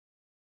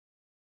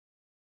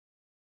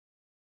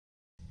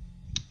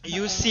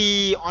You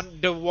see on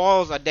the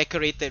walls are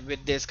decorated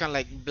with this kind of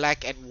like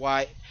black and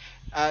white.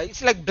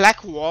 It's like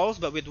black walls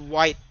but with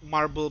white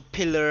marble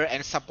pillar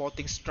and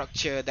supporting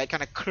structure that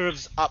kind of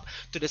curves up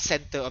to the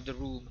center of the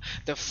room.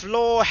 The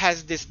floor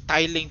has this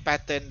tiling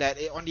pattern that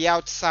on the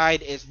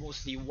outside is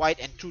mostly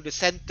white and through the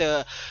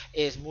center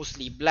is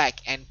mostly black,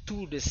 and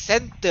to the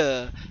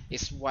center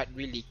is what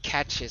really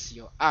catches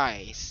your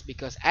eyes,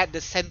 because at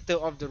the center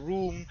of the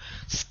room,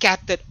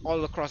 scattered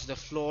all across the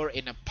floor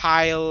in a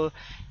pile,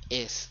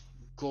 is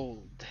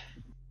gold,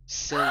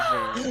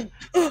 silver,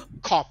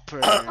 copper,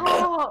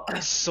 Oh,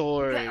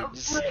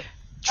 swords, I'm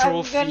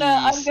trophies,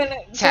 gonna,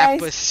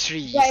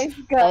 tapestries, guys,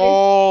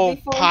 all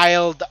before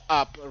piled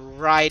up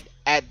right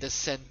at the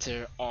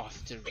center of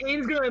the room.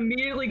 Kane's gonna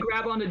immediately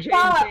grab onto Jade and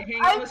stop, say,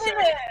 hang on a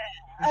second.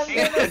 I'm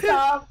gonna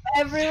stop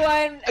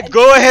everyone.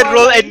 Go ahead,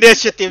 roll before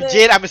initiative, the-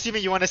 Jade. I'm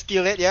assuming you want to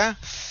steal it, yeah?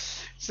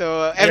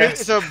 So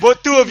Yes. so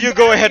both two of you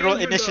go ahead, roll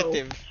Go.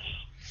 initiative.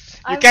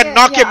 You I'm can gonna-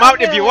 knock yeah, him I'm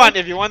out if you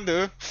gonna- want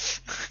to.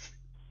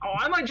 Oh,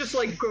 I might just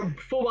like go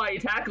full body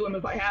tackle him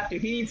if I have to.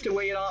 He needs to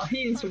wait on.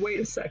 He needs to wait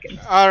a second.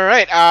 All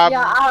right.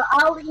 Yeah,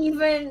 I'll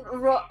even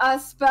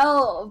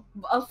spell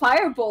a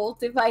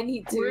firebolt if I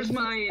need to. Where's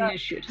my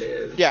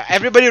initiative? Yeah,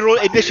 everybody roll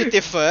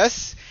initiative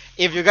first.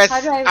 If you guys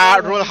How do I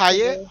roll roll higher,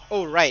 initiative?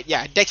 oh right,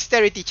 yeah,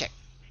 dexterity check.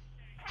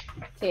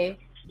 Okay.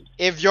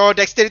 If your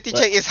dexterity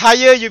check is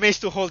higher, you may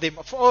still hold him.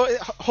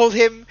 Hold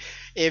him.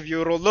 If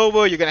you roll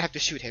lower, you're gonna have to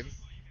shoot him.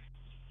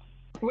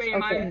 Wait,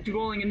 am I Okay.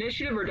 rolling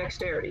initiative or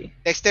dexterity?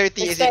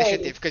 Dexterity is Dexterity.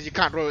 initiative because you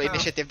can't roll Oh.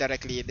 initiative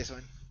directly in this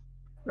one.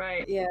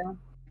 Right. Yeah.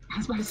 I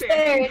was about to say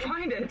I can't Dexterity.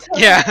 find it.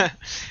 Yeah.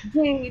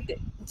 Jade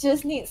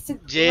just needs to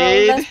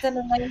Jade. roll less than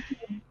a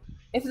 19.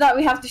 If not,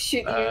 we have to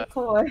shoot you in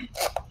core.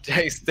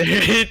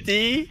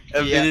 Dexterity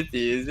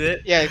ability, is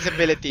it? Yeah, it's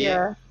ability.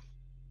 Yeah.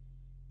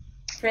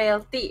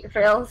 Frailty.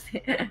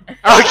 Frailty.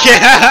 Okay.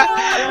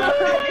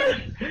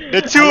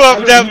 The two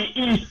of them.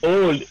 He is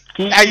old.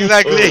 He is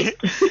Exactly.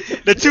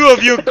 old. The two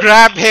of you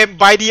grab him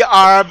by the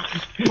arm,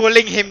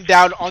 pulling him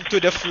down onto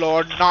the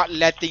floor, not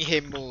letting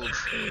him move.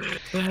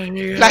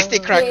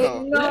 Plastic Jade,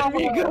 crackle. no.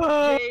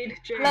 Jade,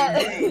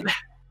 Let- Jade,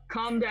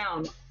 calm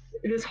down.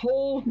 This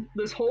whole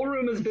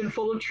room has been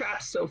full of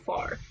traps so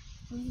far.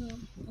 Mhm.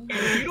 And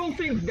if you don't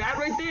think that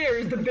right there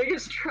is the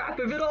biggest trap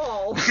of it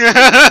all,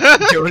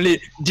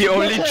 The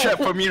only trap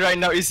for me right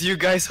now is you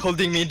guys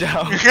holding me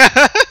down.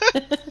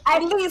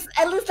 At least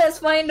let's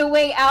find a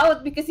way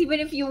out, because even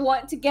if you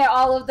want to get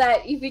all of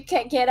that, if you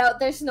can't get out,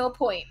 there's no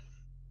point.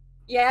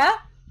 Yeah?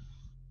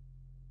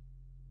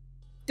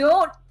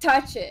 Don't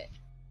touch it.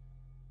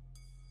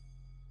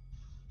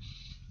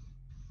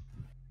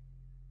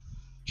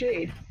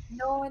 Jade,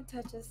 No one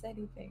touches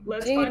anything.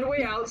 let's Jade, find a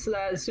way out so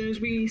that as soon as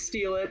we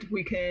steal it,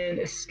 we can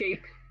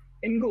escape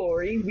in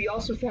glory. We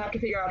also have to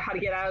figure out how to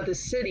get out of this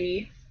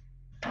city.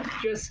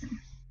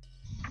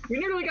 We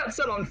nearly got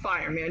set on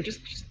fire, man. Just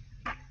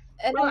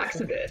and, relax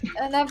a bit.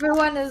 and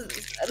everyone is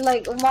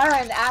like,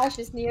 Umara and Ash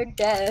is near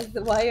death.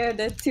 Why are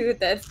the two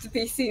dead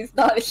species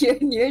not here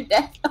near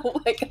death? Oh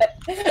my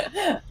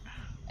god.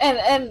 And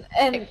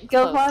Get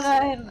Gilvana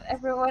close. and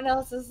everyone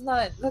else is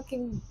not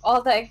looking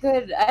all that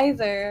good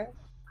either.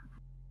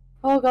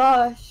 Oh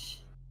gosh.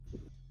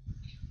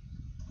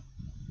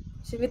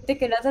 Should we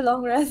take another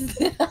long rest?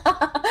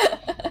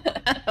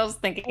 I was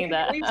thinking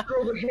that. Please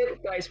roll the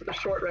hit dice with a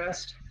short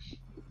rest.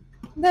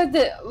 No,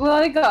 we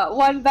only got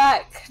one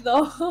back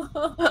though.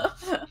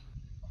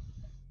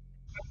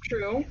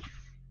 True.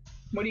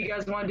 What do you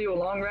guys want to do? A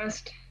long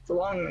rest? It's a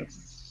long.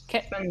 It's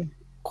been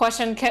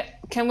Question: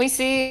 Can we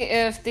see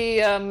if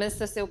the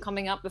mist is still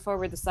coming up before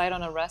we decide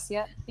on a rest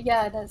yet?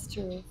 Yeah, that's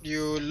true.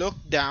 You look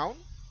down.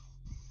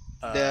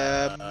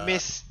 The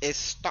mist is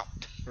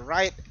stopped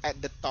right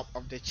at the top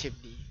of the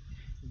chimney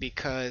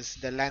because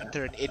the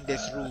lantern in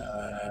this room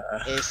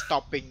is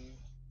stopping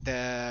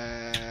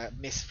the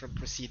mist from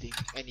proceeding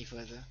any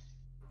further.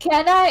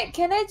 Can I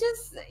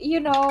just,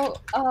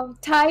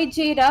 tie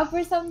Jade up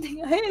or something?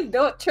 I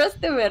don't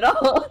trust him at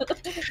all.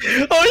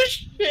 Oh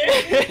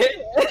shit!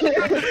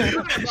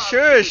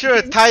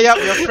 Sure. Tie up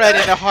your friend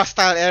in a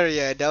hostile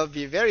area. That'll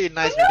be very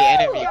nice for the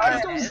enemy.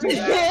 Guys, Cause... don't do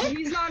that.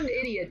 He's not an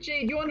idiot.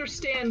 Jade, you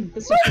understand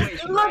the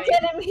situation, Look right?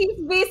 at him. He's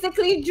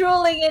basically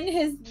drooling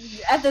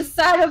at the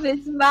side of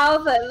his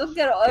mouth. And look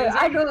at.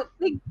 I don't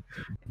think.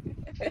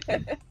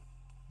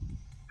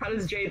 How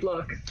does Jade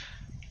look?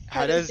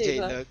 How does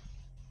Jade look?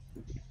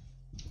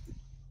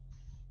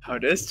 How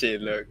does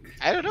Jade look?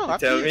 I don't know. Up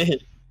to Tell you. me.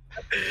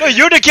 No,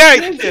 you're the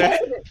character.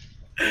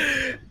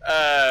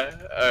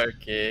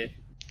 Okay.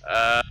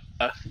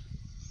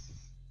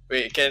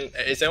 Wait,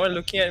 is anyone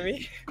looking at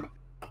me?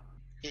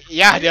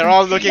 Yeah, they're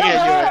all looking at you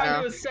right Trying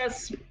now. to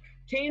assess.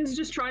 Kane's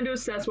just trying to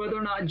assess whether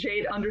or not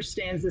Jade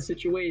understands the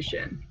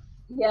situation.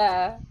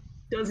 Yeah.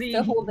 Does he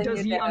Still holding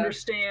you down.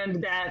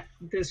 understand that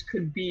this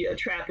could be a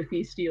trap if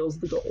he steals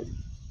the gold?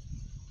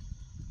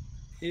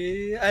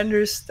 He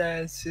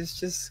understands. He's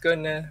just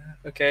gonna.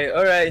 Okay,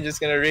 alright, just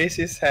gonna raise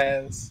his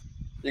hands.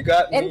 You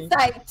got me.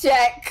 Insight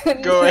check.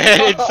 Go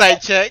ahead,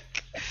 insight check.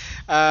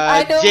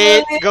 I don't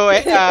Jade, believe go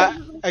it.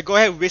 ahead. Go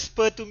ahead,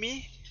 whisper to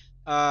me.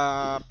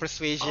 I'll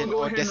persuasion go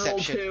or ahead and roll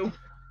deception.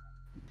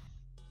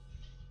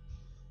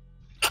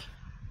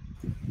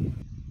 2.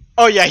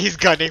 Oh yeah, he's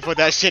gunning for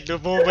that shit the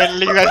moment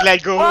you guys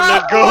let go,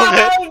 let go Oh of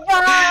it. my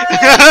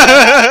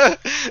god!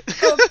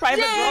 Go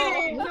private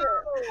Hey, roll.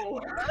 no!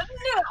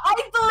 No,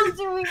 I told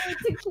you we need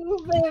to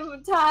keep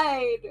him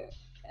tied.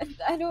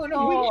 I don't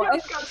know. We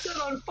just got set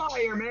on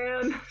fire,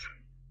 man.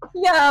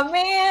 Yeah,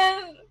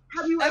 man.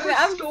 Have you I ever mean,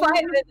 I'm stolen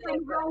fine with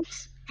from a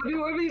house? Have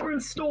you ever even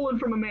stolen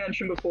from a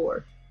mansion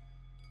before?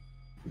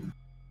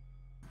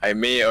 I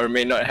may or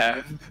may not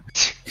have.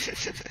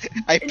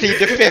 I plead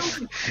the fifth.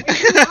 And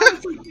you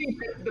honestly think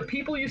that the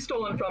people you've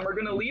stolen from are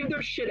gonna leave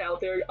their shit out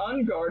there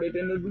unguarded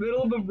in the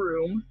middle of a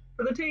room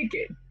for the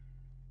taking?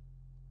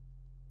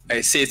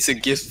 I say it's a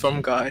gift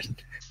from God.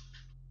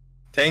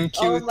 Thank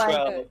you, Oh my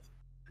 12.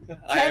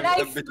 I Can am I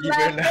a believer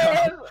slap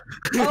now. him?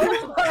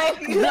 Oh my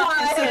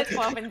Not god! so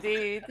 12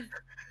 indeed.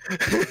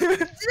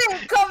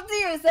 Jade, come to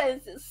your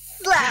senses.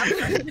 Slap!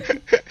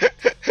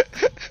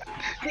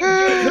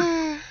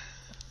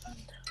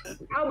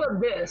 How about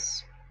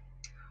this?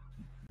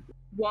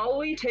 While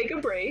we take a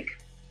break,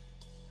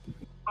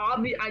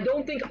 I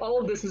don't think all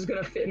of this is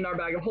going to fit in our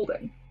bag of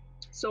holding.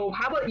 So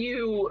how about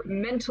you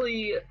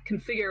mentally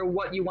configure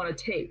what you want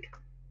to take?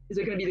 Is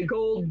it going to be the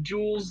gold,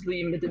 jewels,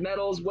 the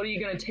metals? What are you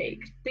going to take?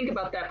 Think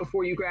about that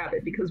before you grab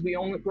it, because we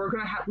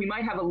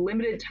might have a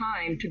limited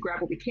time to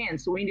grab what we can.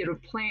 So we need to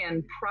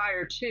plan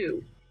prior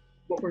to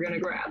what we're going to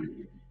grab.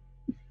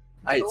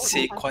 I'd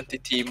say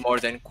quantity more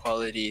than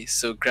quality,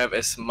 so grab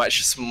as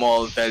much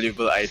small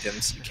valuable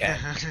items you can.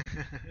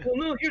 Well,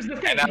 no, here's the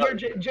thing. And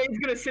Here, Jade's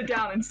gonna sit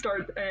down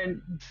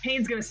and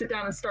Payne's gonna sit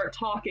down and start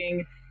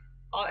talking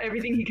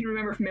everything he can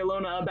remember from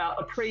Ilona about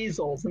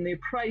appraisals and the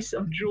price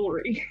of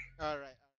jewelry. All right.